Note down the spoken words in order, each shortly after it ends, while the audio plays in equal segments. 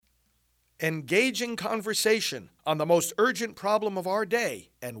Engaging conversation on the most urgent problem of our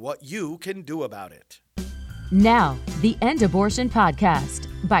day and what you can do about it. Now, the End Abortion Podcast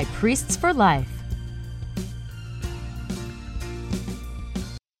by Priests for Life.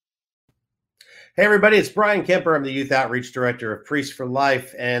 Hey everybody, it's Brian Kemper. I'm the Youth Outreach Director of Priests for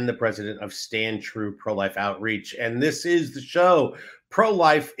Life and the President of Stand True Pro-Life Outreach. And this is the show,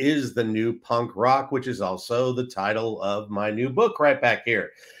 Pro-Life is the New Punk Rock, which is also the title of my new book right back here.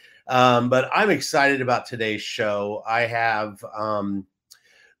 But I'm excited about today's show. I have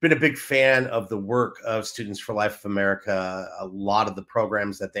been a big fan of the work of Students for Life of America. A lot of the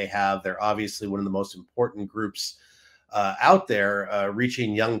programs that they have, they're obviously one of the most important groups out there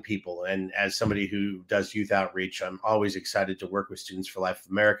reaching young people. And as somebody who does youth outreach, I'm always excited to work with Students for Life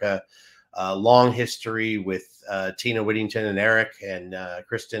of America. Long history with Tina Whittington and Eric and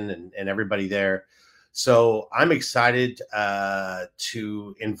Kristen and everybody there. So I'm excited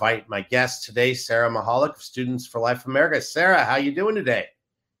to invite my guest today, Sarah Mahalik of Students for Life of America. Sarah, how you doing today?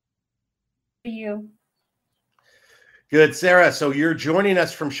 How are you? Good, Sarah. So you're joining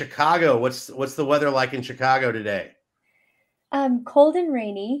us from Chicago. What's the weather like in Chicago today? Cold and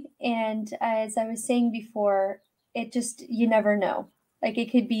rainy, and as I was saying before, it just, you never know. Like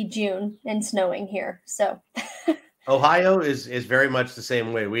it could be June and snowing here. So Ohio is very much the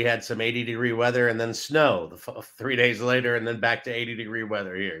same way. We had some 80-degree weather and then snow 3 days later, and then back to 80-degree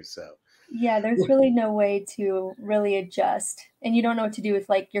weather here. So yeah, there's really no way to really adjust, and you don't know what to do with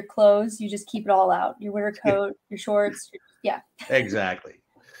like your clothes. You just keep it all out. Your winter coat, your shorts. Yeah. Exactly.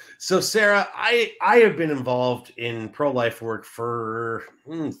 So Sarah, I have been involved in pro-life work for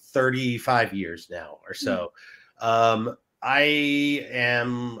 35 years now or so. I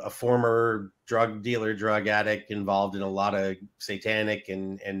am a former drug dealer, drug addict, involved in a lot of satanic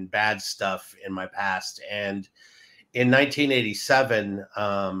and bad stuff in my past. And in 1987,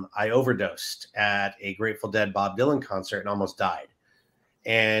 I overdosed at a Grateful Dead Bob Dylan concert and almost died.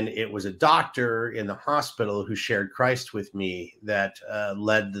 And it was a doctor in the hospital who shared Christ with me that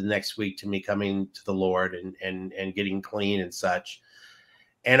led the next week to me coming to the Lord and getting clean and such.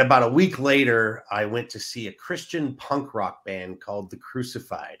 And about a week later, I went to see a Christian punk rock band called The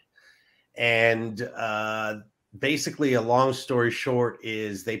Crucified. And basically, a long story short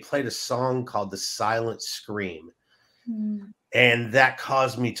is they played a song called The Silent Scream. And that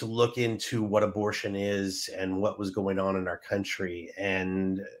caused me to look into what abortion is and what was going on in our country.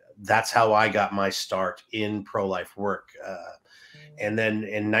 And that's how I got my start in pro-life work. And then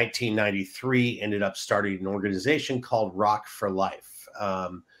in 1993, ended up starting an organization called Rock for Life.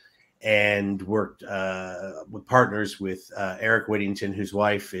 And worked with partners with Eric Whittington, whose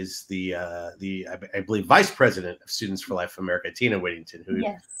wife is the I believe vice president of Students for Life of America, Tina Whittington, who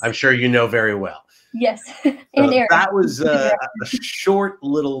Yes. I'm sure you know very well. Yes. And Eric. That was a short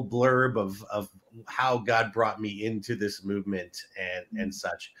little blurb of how God brought me into this movement and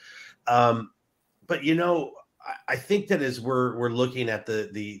such. But you know, I think that as we're looking at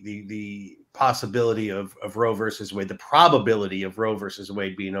the possibility of Roe versus Wade, the probability of Roe versus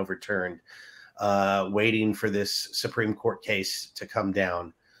Wade being overturned, waiting for this Supreme Court case to come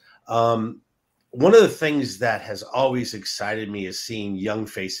down. One of the things that has always excited me is seeing young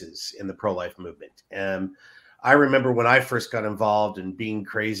faces in the pro-life movement. I remember when I first got involved and being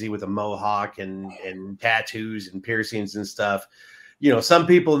crazy with a mohawk and tattoos and piercings and stuff. You know, some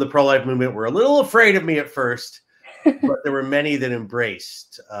people in the pro-life movement were a little afraid of me at first, but there were many that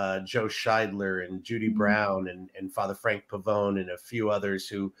embraced Joe Scheidler and Judy Brown and Father Frank Pavone and a few others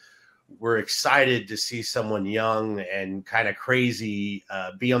who were excited to see someone young and kind of crazy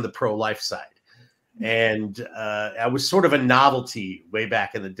be on the pro-life side. And I was sort of a novelty way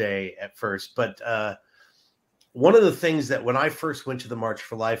back in the day at first. But one of the things that when I first went to the March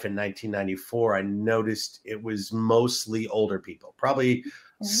for Life in 1994, I noticed it was mostly older people, probably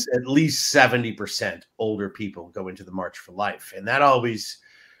at least 70% older people go into the March for Life. And that always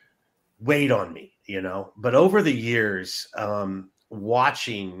weighed on me, you know. But over the years,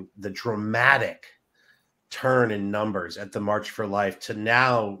 watching the dramatic turn in numbers at the March for Life to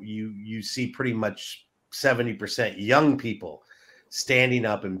now you see pretty much 70% young people standing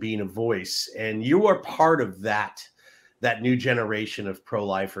up and being a voice, and you are part of that new generation of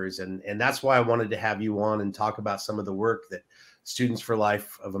pro-lifers, and that's why I wanted to have you on and talk about some of the work that Students for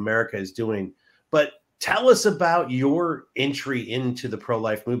Life of America is doing. But tell us about your entry into the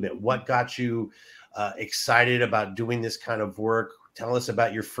pro-life movement. What got you excited about doing this kind of work? Tell us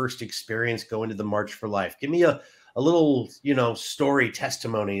about your first experience going to the March for Life. Give me a little, story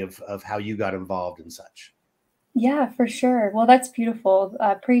testimony of how you got involved and such. Yeah, for sure. Well, that's beautiful.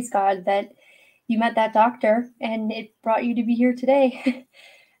 Praise God that you met that doctor and it brought you to be here today.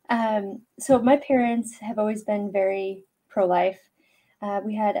 So my parents have always been very pro-life.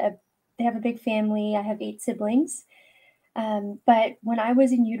 They have a big family. I have 8 siblings. But when I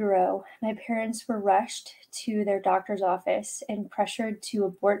was in utero, my parents were rushed to their doctor's office and pressured to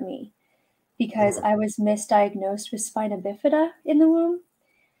abort me because I was misdiagnosed with spina bifida in the womb.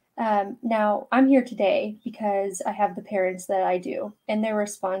 Now, I'm here today because I have the parents that I do. And their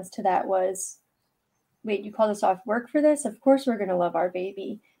response to that was, wait, you called us off work for this? Of course we're going to love our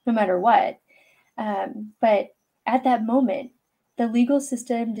baby, no matter what. But at that moment, the legal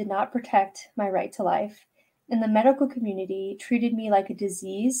system did not protect my right to life. And the medical community treated me like a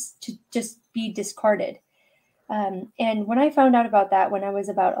disease to just be discarded. And when I found out about that when I was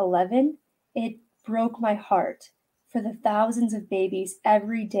about 11, it broke my heart for the thousands of babies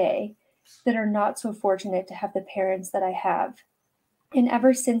every day that are not so fortunate to have the parents that I have. And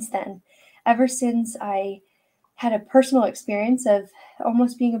ever since then, ever since I had a personal experience of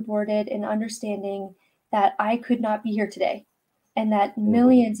almost being aborted and understanding that I could not be here today and that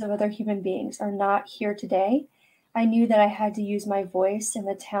millions of other human beings are not here today, I knew that I had to use my voice and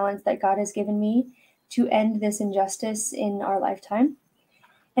the talents that God has given me to end this injustice in our lifetime.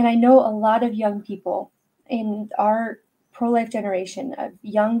 And I know a lot of young people in our pro-life generation of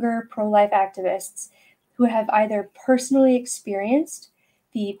younger pro-life activists who have either personally experienced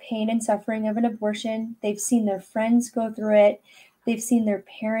the pain and suffering of an abortion, they've seen their friends go through it, they've seen their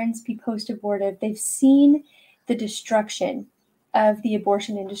parents be post-abortive, they've seen the destruction of the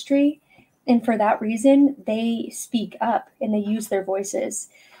abortion industry. And for that reason, they speak up and they use their voices.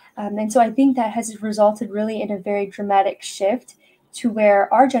 And so I think that has resulted really in a very dramatic shift to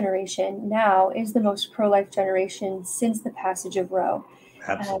where our generation now is the most pro-life generation since the passage of Roe.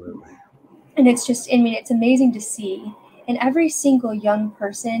 Absolutely. And it's just, I mean, it's amazing to see. And every single young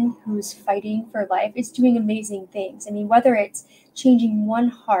person who's fighting for life is doing amazing things. I mean, whether it's changing one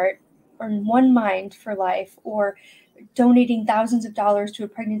heart or one mind for life or donating thousands of dollars to a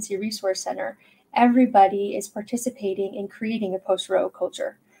pregnancy resource center, everybody is participating in creating a post-Roe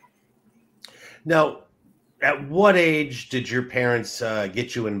culture. Now, at what age did your parents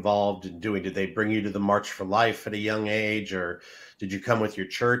get you involved in doing? Did they bring you to the March for Life at a young age, or did you come with your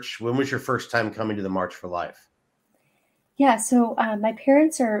church? When was your first time coming to the March for Life? Yeah, so my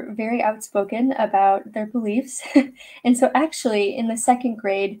parents are very outspoken about their beliefs. And so actually in the 2nd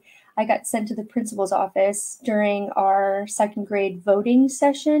grade, I got sent to the principal's office during our 2nd grade voting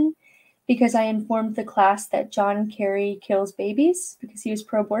session because I informed the class that John Kerry kills babies because he was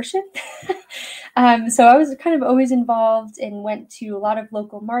pro-abortion. So I was kind of always involved and went to a lot of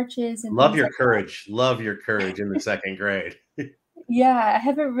local marches. And Love your courage. Love your courage in the 2nd grade. Yeah, I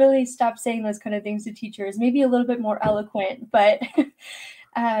haven't really stopped saying those kind of things to teachers, maybe a little bit more eloquent, but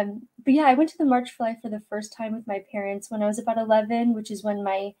yeah, I went to the March for Life for the first time with my parents when I was about 11, which is when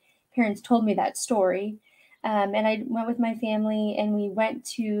my parents told me that story. And I went with my family and we went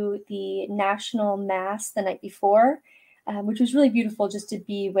to the national mass the night before, which was really beautiful just to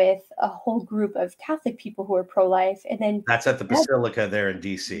be with a whole group of Catholic people who are pro-life. And then That's at the Basilica there in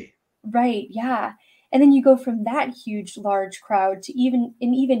DC. Right, yeah. And then you go from that huge, large crowd to even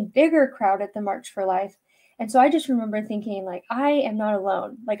an even bigger crowd at the March for Life. And so I just remember thinking, like, I am not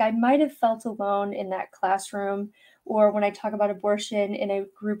alone. Like, I might have felt alone in that classroom or when I talk about abortion in a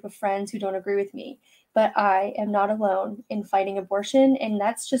group of friends who don't agree with me. But I am not alone in fighting abortion. And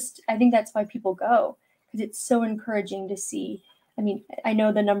that's just, I think that's why people go, because it's so encouraging to see. I mean, I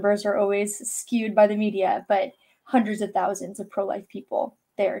know the numbers are always skewed by the media, but hundreds of thousands of pro-life people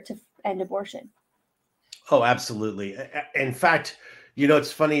there to end abortion. Oh, absolutely. In fact, you know,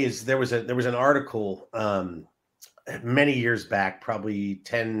 it's funny is there was an article many years back, probably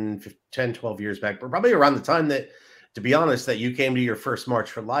 10, 12 years back, but probably around the time that, to be honest, that you came to your first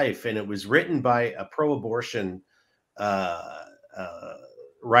March for Life. And it was written by a pro-abortion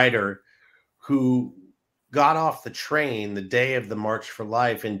writer who got off the train the day of the March for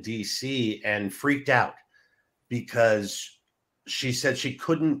Life in DC and freaked out because she said she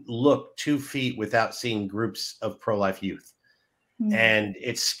couldn't look 2 feet without seeing groups of pro-life youth. Mm-hmm. And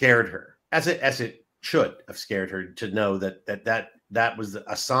it scared her, as it should have scared her, to know that was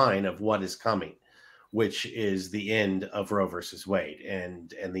a sign of what is coming, which is the end of Roe versus Wade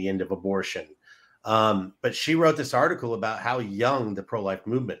and the end of abortion. But she wrote this article about how young the pro-life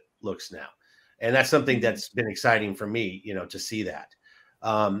movement looks now. And that's something that's been exciting for me, you know, to see that.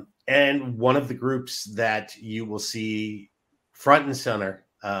 And one of the groups that you will see front and center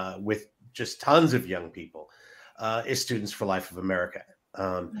with just tons of young people is Students for Life of America.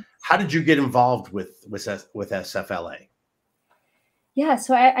 How did you get involved with SFLA? Yeah,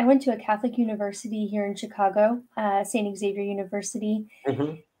 so I went to a Catholic university here in Chicago, St. Xavier University.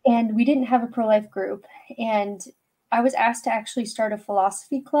 Mm-hmm. we didn't have a pro-life group, and I was asked to actually start a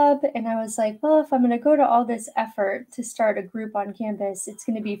philosophy club. And I was like, well, if I'm going to go to all this effort to start a group on campus, it's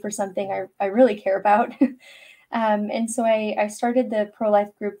going to be for something I really care about. And so I started the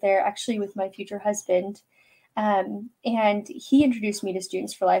pro-life group there, actually with my future husband. And he introduced me to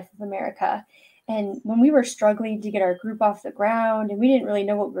Students for Life of America. And when we were struggling to get our group off the ground and we didn't really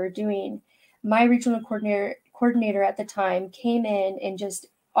know what we were doing, my regional coordinator at the time came in and just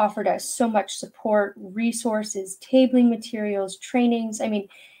offered us so much support, resources, tabling materials, trainings. I mean,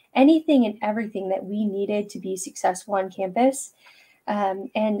 anything and everything that we needed to be successful on campus.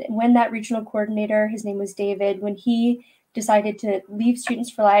 And when that regional coordinator, his name was David, when he decided to leave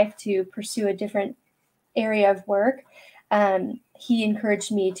Students for Life to pursue a different area of work, he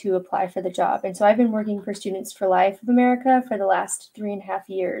encouraged me to apply for the job. And so I've been working for Students for Life of America for the last 3.5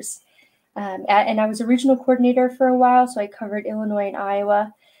 years. And I was a regional coordinator for a while, so I covered Illinois and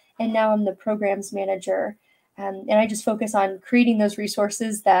Iowa. And now I'm the programs manager. And I just focus on creating those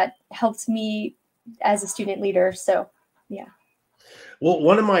resources that helped me as a student leader. So, yeah. Well,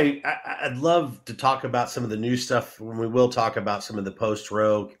 I'd love to talk about some of the new stuff when we will talk about some of the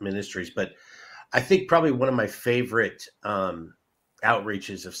post-Roe ministries, but I think probably one of my favorite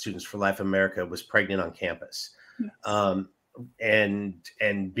outreaches of Students for Life America was Pregnant on Campus. Yes.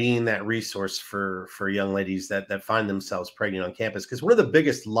 And being that resource for young ladies that find themselves pregnant on campus. Because one of the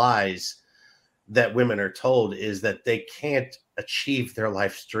biggest lies that women are told is that they can't achieve their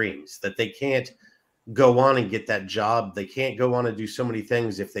life's dreams, that they can't go on and get that job. They can't go on and do so many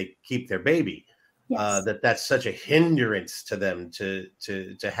things if they keep their baby. Yes. That's such a hindrance to them to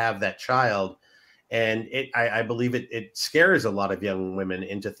have that child. And I believe it scares a lot of young women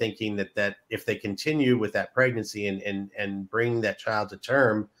into thinking that if they continue with that pregnancy and bring that child to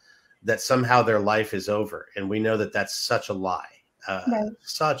term, that somehow their life is over. And we know that that's such a lie,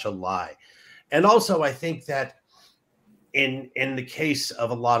 such a lie. And also, I think that in the case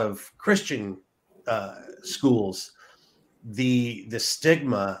of a lot of Christian schools, the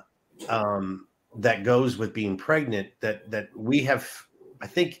stigma that goes with being pregnant that we have, I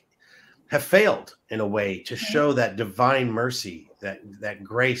think, have failed in a way to show that divine mercy, that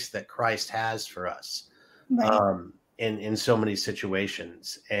grace that Christ has for us, in so many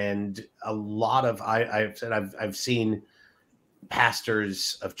situations. And a lot of I've seen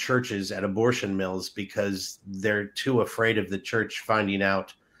pastors of churches at abortion mills because they're too afraid of the church finding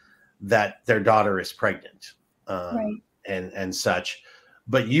out that their daughter is pregnant, and such.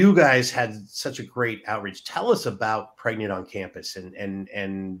 But you guys had such a great outreach. Tell us about Pregnant on Campus and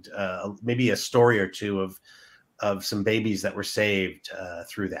maybe a story or two of some babies that were saved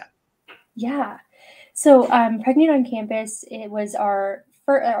through that. Yeah. So Pregnant on Campus, it was our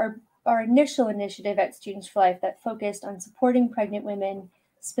initial initiative at Students for Life that focused on supporting pregnant women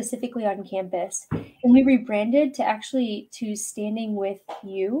specifically on campus. And we rebranded to Standing with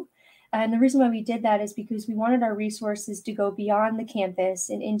You. And the reason why we did that is because we wanted our resources to go beyond the campus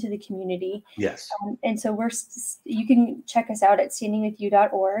and into the community. Yes. And so you can check us out at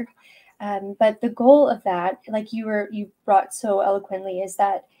standingwithyou.org. But the goal of that, like you brought so eloquently, is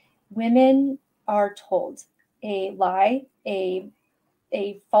that women are told a lie, a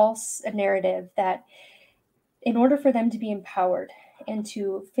false narrative that in order for them to be empowered and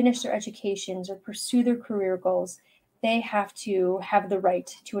to finish their educations or pursue their career goals, they have to have the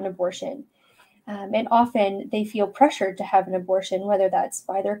right to an abortion. And often they feel pressured to have an abortion, whether that's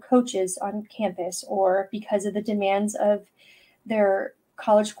by their coaches on campus or because of the demands of their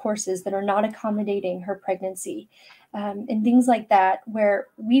college courses that are not accommodating her pregnancy, and things like that, where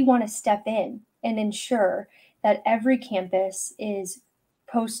we want to step in and ensure that every campus is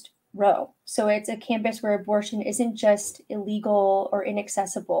post-Roe. So it's a campus where abortion isn't just illegal or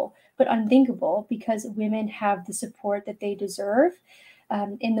inaccessible, but unthinkable, because women have the support that they deserve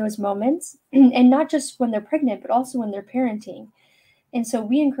in those moments, and not just when they're pregnant, but also when they're parenting. And so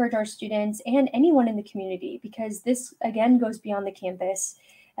we encourage our students and anyone in the community, because this, again, goes beyond the campus.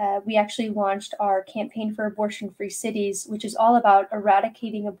 We actually launched our Campaign for Abortion-Free Cities, which is all about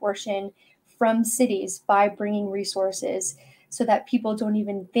eradicating abortion from cities by bringing resources so that people don't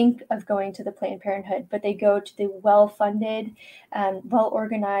even think of going to the Planned Parenthood, but they go to the well-funded,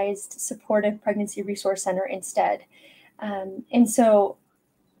 well-organized, supportive Pregnancy Resource Center instead. And so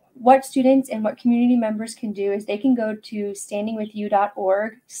what students and what community members can do is they can go to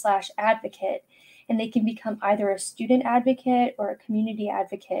standingwithyou.org/advocate, and they can become either a student advocate or a community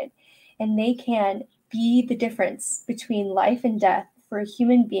advocate. And they can be the difference between life and death for a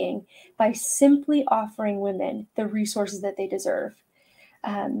human being by simply offering women the resources that they deserve.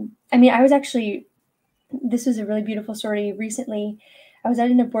 This was a really beautiful story. Recently, I was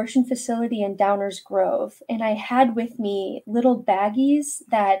at an abortion facility in Downers Grove, and I had with me little baggies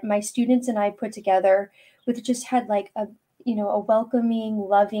that my students and I put together with just had like a welcoming,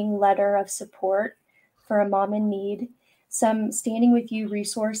 loving letter of support for a mom in need, some Standing With You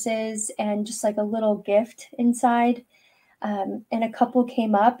resources, and just like a little gift inside. And a couple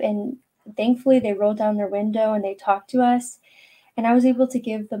came up, and thankfully they rolled down their window and they talked to us. And I was able to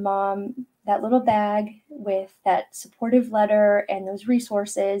give the mom that little bag with that supportive letter and those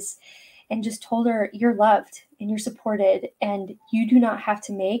resources, and just told her, you're loved and you're supported, and you do not have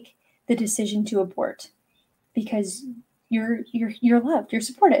to make the decision to abort because you're loved, you're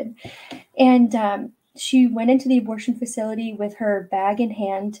supported. And she went into the abortion facility with her bag in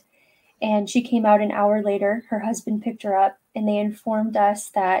hand, and she came out an hour later. Her husband picked her up, and they informed us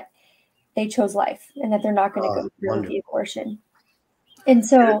that they chose life and that they're not going to go through with the abortion. And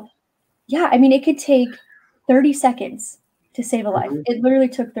so, yeah, I mean, it could take 30 seconds to save a life. It literally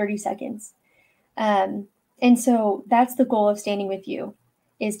took 30 seconds. And so that's the goal of Standing With You,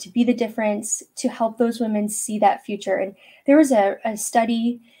 is to be the difference, to help those women see that future. And there was a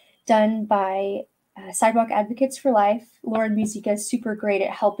study done by Sidewalk Advocates for Life. Lauren Musica is super great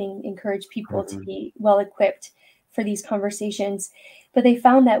at helping encourage people to be well equipped for these conversations. But they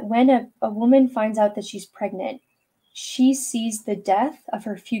found that when a woman finds out that she's pregnant, she sees the death of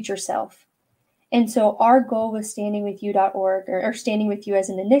her future self. And so our goal with standingwithyou.org or Standing With You as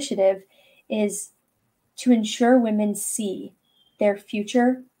an initiative is to ensure women see their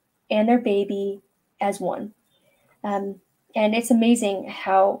future and their baby as one. And it's amazing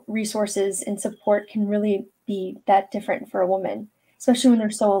how resources and support can really be that different for a woman, especially when they're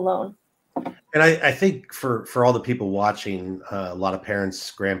so alone. And I think for all the people watching, a lot of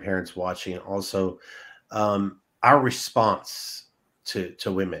parents, grandparents watching also, our response to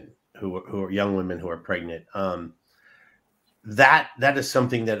women who are young women who are pregnant, that is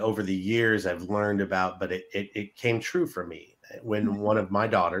something that over the years I've learned about, but it came true for me when one of my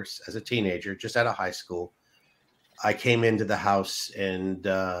daughters, as a teenager, just out of high school, I came into the house and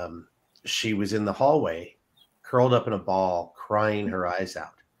she was in the hallway, curled up in a ball, crying her eyes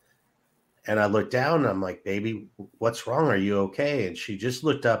out. And I looked down and I'm like, baby, what's wrong? Are you okay? And she just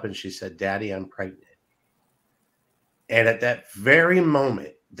looked up and she said, Daddy, I'm pregnant. And at that very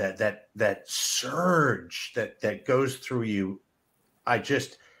moment, that surge that goes through you, I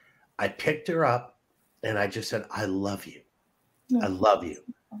picked her up and I just said, I love you. I love you.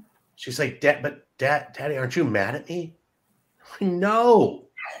 She's like, Daddy, aren't you mad at me? No,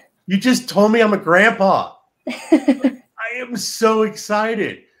 you just told me I'm a grandpa. I am so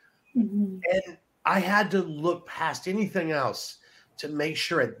excited. And I had to look past anything else to make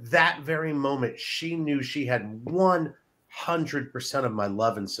sure at that very moment she knew she had 100% of my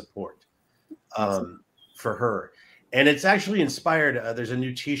love and support for her. And it's actually inspired. There's a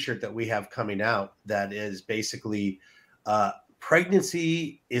new T-shirt that we have coming out that is basically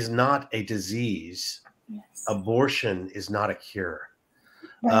pregnancy is not a disease. Yes. Abortion is not a cure.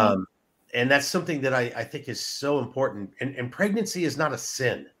 Right. And that's something that I think is so important. And pregnancy is not a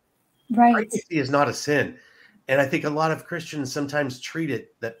sin. Right. Pregnancy is not a sin. And I think a lot of Christians sometimes treat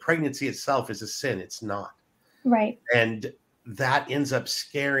it that pregnancy itself is a sin. It's not. Right. And that ends up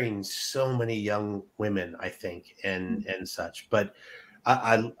scaring so many young women, I think, and such. But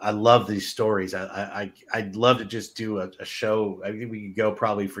I love these stories. I'd love to just do a show. I think we could go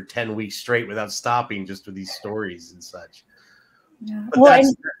probably for 10 weeks straight without stopping, just with these stories and such. Yeah. Well,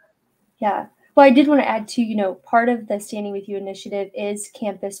 I did want to add too, part of the Standing With You initiative is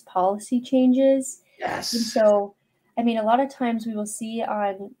campus policy changes. Yes. And so, I mean, a lot of times we will see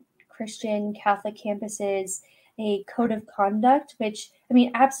on Christian Catholic campuses a code of conduct, which, I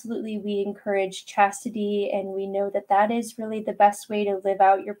mean, absolutely we encourage chastity, and we know that that is really the best way to live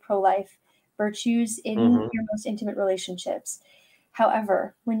out your pro-life virtues in your most intimate relationships.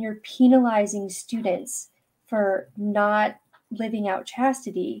 However, when you're penalizing students for not living out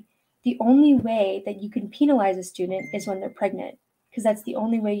chastity, the only way that you can penalize a student is when they're pregnant, because that's the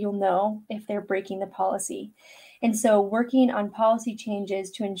only way you'll know if they're breaking the policy. And so working on policy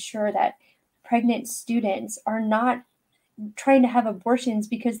changes to ensure that pregnant students are not trying to have abortions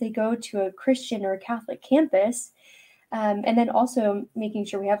because they go to a Christian or a Catholic campus. And then also making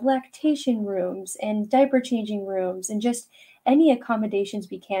sure we have lactation rooms and diaper changing rooms and just any accommodations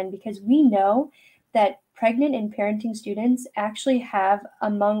we can, because we know that pregnant and parenting students actually have,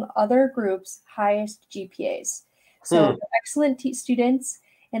 among other groups, highest GPAs. So they're excellent students,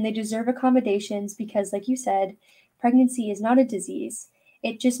 and they deserve accommodations because, like you said, pregnancy is not a disease.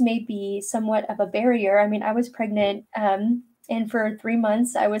 It just may be somewhat of a barrier. I mean, I was pregnant, and And for 3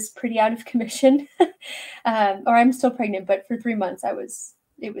 months, I was pretty out of commission. Or I'm still pregnant, but for 3 months,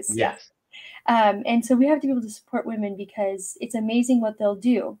 yeah. Yes. And so we have to be able to support women because it's amazing what they'll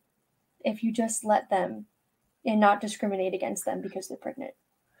do if you just let them and not discriminate against them because they're pregnant.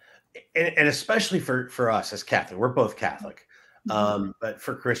 And especially for us as Catholic, we're both Catholic, Mm-hmm. but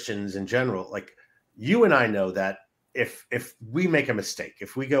for Christians in general, like you and I know that if we make a mistake,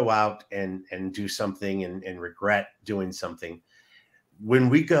 if we go out and do something and regret doing something, when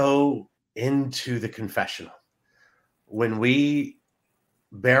we go into the confessional, when we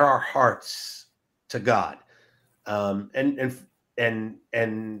bare our hearts to God, and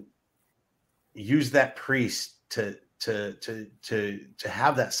use that priest to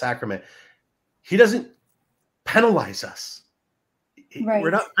have that sacrament, he doesn't penalize us. Right.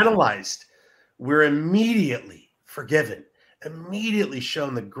 We're not penalized. We're immediately forgiven, immediately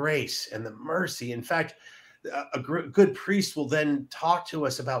shown the grace and the mercy. In fact, a good priest will then talk to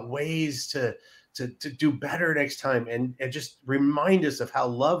us about ways to do better next time and just remind us of how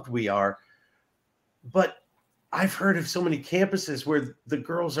loved we are. But I've heard of so many campuses where the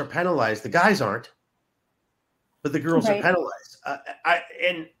girls are penalized. The guys aren't, but the girls are Right. penalized.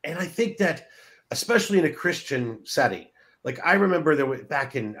 I think that, especially in a Christian setting, like I remember there was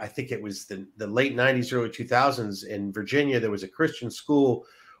back in, I think it was the late 90s, early 2000s in Virginia, there was a Christian school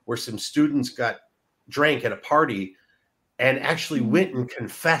where some students drank at a party and actually Mhm. went and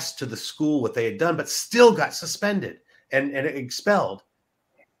confessed to the school what they had done, but still got suspended and expelled.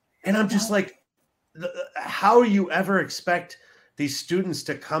 And I'm just Wow. like, how do you ever expect these students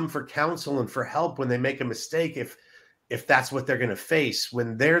to come for counsel and for help when they make a mistake if that's what they're going to face,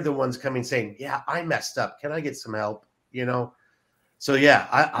 when they're the ones coming saying, yeah, I messed up, can I get some help? So yeah,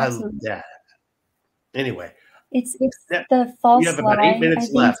 Absolutely. yeah, anyway. It's Yeah, the we false have about 8 lie, I minutes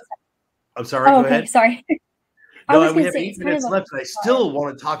think. left. I'm sorry, Oh, go okay. ahead. Sorry. I was No, we going to have say 8 it's kind of minutes a left, and I false lie. still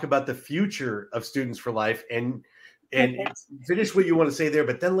want to talk about the future of Students for Life and Perfect. finish what you want to say there,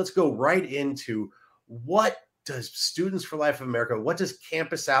 but then let's go right into what does Students for Life of America, what does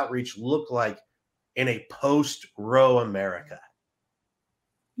campus outreach look like in a post-Roe America?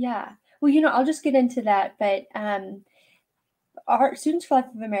 Yeah. Well, I'll just get into that, but our Students for Life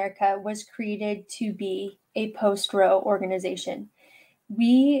of America was created to be a post-Roe organization.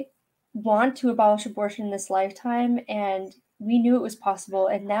 We want to abolish abortion in this lifetime, and we knew it was possible.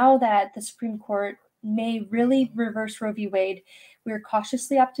 And now that the Supreme Court may really reverse Roe v. Wade, we're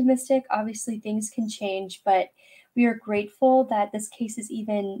cautiously optimistic. Obviously, things can change, but we are grateful that this case is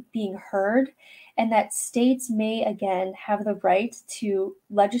even being heard and that states may again have the right to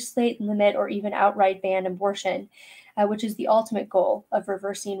legislate, limit, or even outright ban abortion, which is the ultimate goal of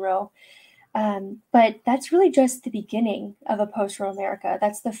reversing Roe. But that's really just the beginning of a post-Roe America.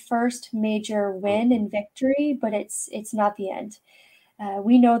 That's the first major win and victory, but it's not the end.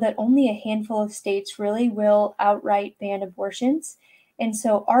 We know that only a handful of states really will outright ban abortions. And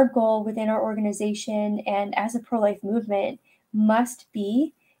so our goal within our organization and as a pro-life movement must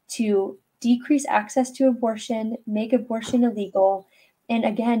be to decrease access to abortion, make abortion illegal, and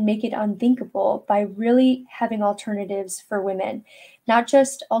again, make it unthinkable by really having alternatives for women, not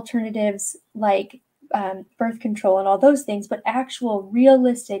just alternatives like birth control and all those things, but actual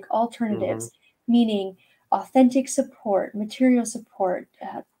realistic Mm-hmm. alternatives, meaning authentic support, material support,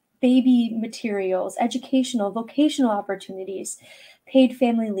 baby materials, educational, vocational opportunities, paid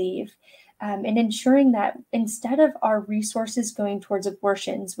family leave, and ensuring that instead of our resources going towards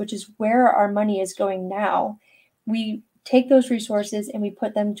abortions, which is where our money is going now, we take those resources and we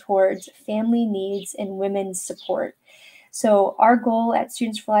put them towards family needs and women's support. So our goal at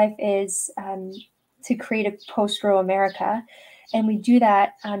Students for Life is to create a post-Roe America. And we do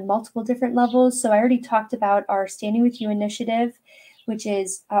that on multiple different levels. So I already talked about our Standing With You initiative, which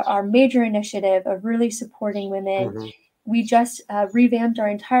is our major initiative of really supporting women. Mm-hmm. We just revamped our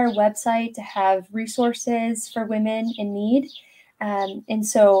entire website to have resources for women in need. And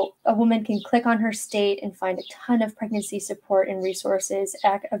so a woman can click on her state and find a ton of pregnancy support and resources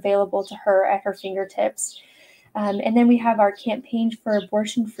available to her at her fingertips. And then we have our campaign for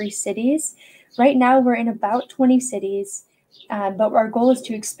abortion-free cities. Right now, we're in about 20 cities, but our goal is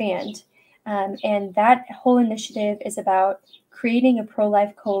to expand. And that whole initiative is about creating a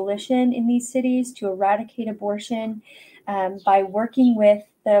pro-life coalition in these cities to eradicate abortion by working with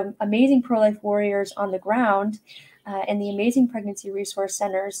the amazing pro-life warriors on the ground and the amazing pregnancy resource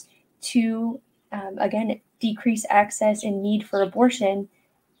centers to, again, decrease access and need for abortion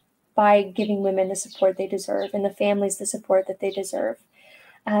by giving women the support they deserve and the families the support that they deserve.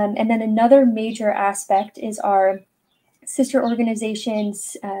 And then another major aspect is our sister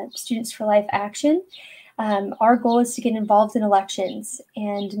organization's Students for Life Action. our goal is to get involved in elections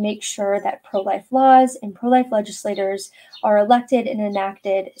and make sure that pro-life laws and pro-life legislators are elected and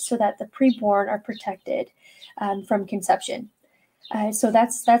enacted so that the preborn are protected from conception. So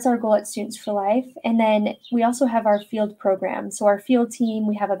that's our goal at Students for Life. And then we also have our field program. So our field team,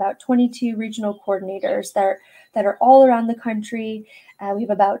 we have about 22 regional coordinators that are all around the country. We have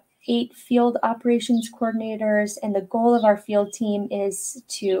about 8 field operations coordinators. And the goal of our field team is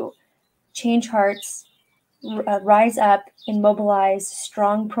to change hearts, rise up and mobilize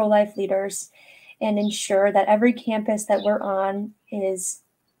strong pro-life leaders and ensure that every campus that we're on is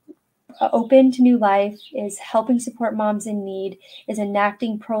open to new life, is helping support moms in need, is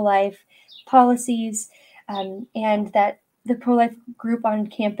enacting pro-life policies, and that the pro-life group on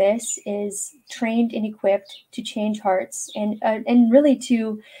campus is trained and equipped to change hearts and really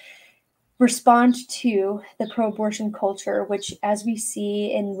to respond to the pro-abortion culture, which, as we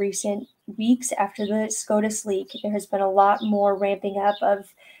see in recent weeks after the SCOTUS leak, there has been a lot more ramping up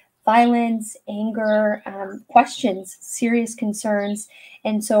of violence, anger, questions, serious concerns.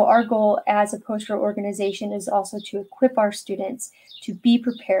 And so our goal as a post-row organization is also to equip our students to be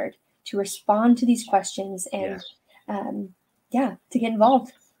prepared to respond to these questions and to get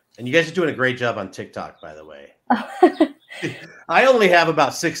involved. And you guys are doing a great job on TikTok, by the way. I only have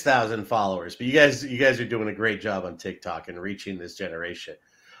about 6,000 followers, but you guys are doing a great job on TikTok and reaching this generation.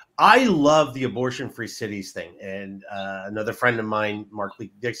 I love the abortion-free cities thing. And another friend of mine, Mark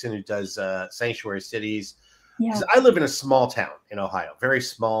Lee Dixon, who does Sanctuary Cities. Yeah. I live in a small town in Ohio, very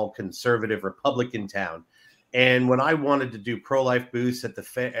small, conservative, Republican town. And when I wanted to do pro-life booths at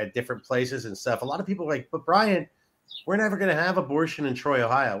different places and stuff, a lot of people were like, but Brian, we're never going to have abortion in Troy,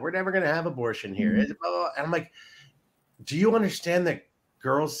 Ohio. We're never going to have abortion here. Mm-hmm. And I'm like, do you understand that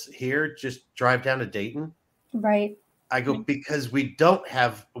girls here just drive down to Dayton? Right. I go, because we don't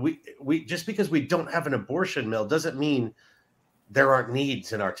have we just because we don't have an abortion mill doesn't mean there aren't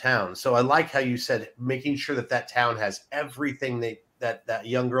needs in our town. So I like how you said making sure that town has everything that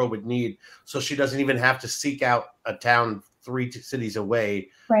young girl would need, so she doesn't even have to seek out a town 3 cities away,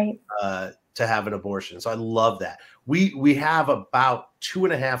 right, to have an abortion. So I love that. We have about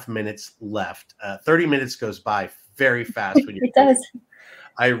 2.5 minutes left. 30 minutes goes by very fast when you're it does.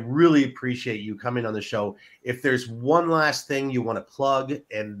 I really appreciate you coming on the show. If there's one last thing you want to plug,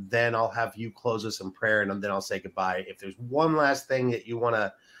 and then I'll have you close us in prayer, and then I'll say goodbye. If there's one last thing that you want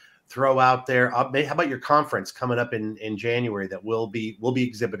to throw out there, how about your conference coming up in January that we'll be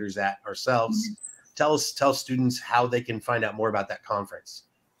exhibitors at ourselves? Mm-hmm. Tell students how they can find out more about that conference.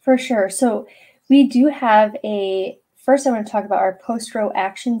 For sure. So we do have first I want to talk about our Post-Row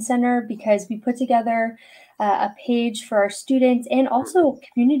Action Center, because we put together a page for our students and also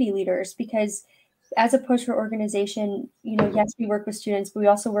community leaders, because as a post-row organization, yes, we work with students, but we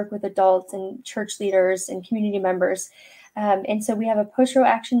also work with adults and church leaders and community members. And so we have a Post-Row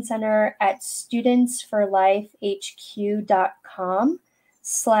Action Center at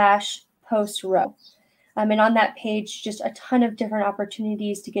studentsforlifehq.com/post-row. And on that page, just a ton of different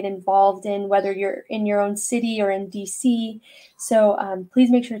opportunities to get involved in, whether you're in your own city or in DC. So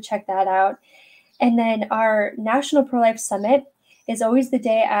please make sure to check that out. And then our National Pro-Life Summit is always the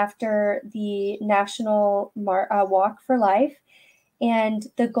day after the National Walk for Life. And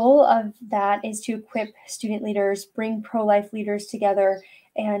the goal of that is to equip student leaders, bring pro-life leaders together,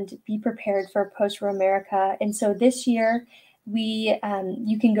 and be prepared for post-row America. And so this year, you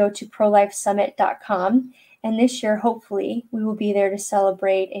can go to prolifesummit.com. And this year, hopefully, we will be there to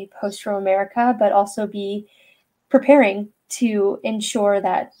celebrate a post-row America, but also be preparing to ensure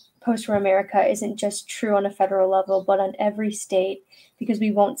that post-row America isn't just true on a federal level, but on every state, because we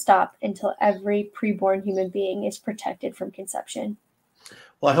won't stop until every preborn human being is protected from conception.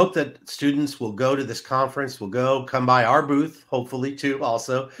 Well, I hope that students will go to this conference, come by our booth, hopefully too,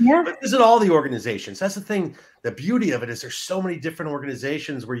 also. Yeah. But visit all the organizations. That's the thing. The beauty of it is there's so many different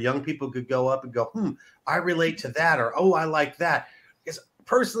organizations where young people could go up and go, I relate to that, or, oh, I like that. Because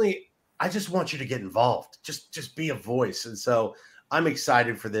personally, I just want you to get involved. Just be a voice. And so I'm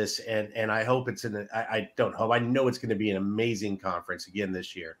excited for this, and I hope I know it's going to be an amazing conference again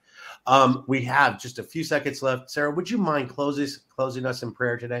this year. We have just a few seconds left. Sarah, would you mind closing us in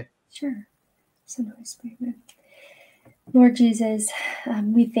prayer today? Sure. So, Holy Spirit. Lord Jesus,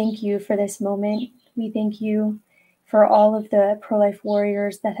 we thank you for this moment. We thank you for all of the pro-life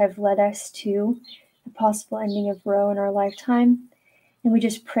warriors that have led us to the possible ending of Roe in our lifetime. And we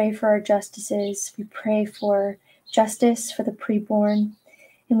just pray for our justices. We pray for justice for the preborn,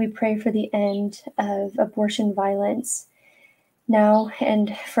 and we pray for the end of abortion violence now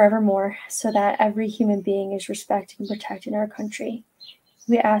and forevermore, so that every human being is respected and protected in our country.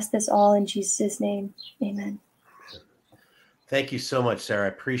 We ask this all in Jesus' name. Amen. Thank you so much, Sarah. I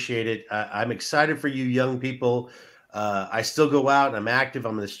appreciate it. I'm excited for you young people. I still go out and I'm active.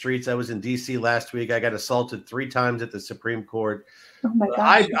 I'm in the streets. I was in D.C. last week. I got assaulted 3 times at the Supreme Court. Oh my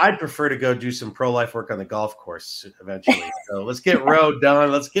gosh. I'd prefer to go do some pro-life work on the golf course eventually. So let's get Roe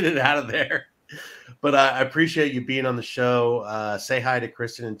done. Let's get it out of there. But I appreciate you being on the show. Say hi to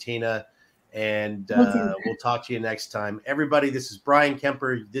Kristen and Tina, and we'll talk to you next time. Everybody, this is Brian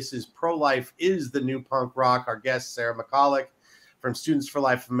Kemper. This is Pro-Life is the New Punk Rock. Our guest, Sarah McCulloch from Students for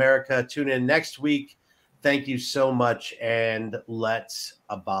Life America. Tune in next week. Thank you so much, and let's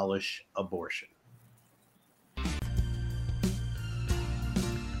abolish abortion.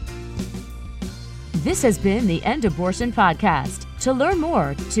 This has been the End Abortion Podcast. To learn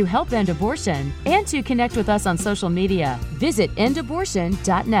more, to help end abortion, and to connect with us on social media, visit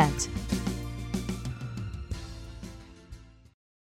endabortion.net.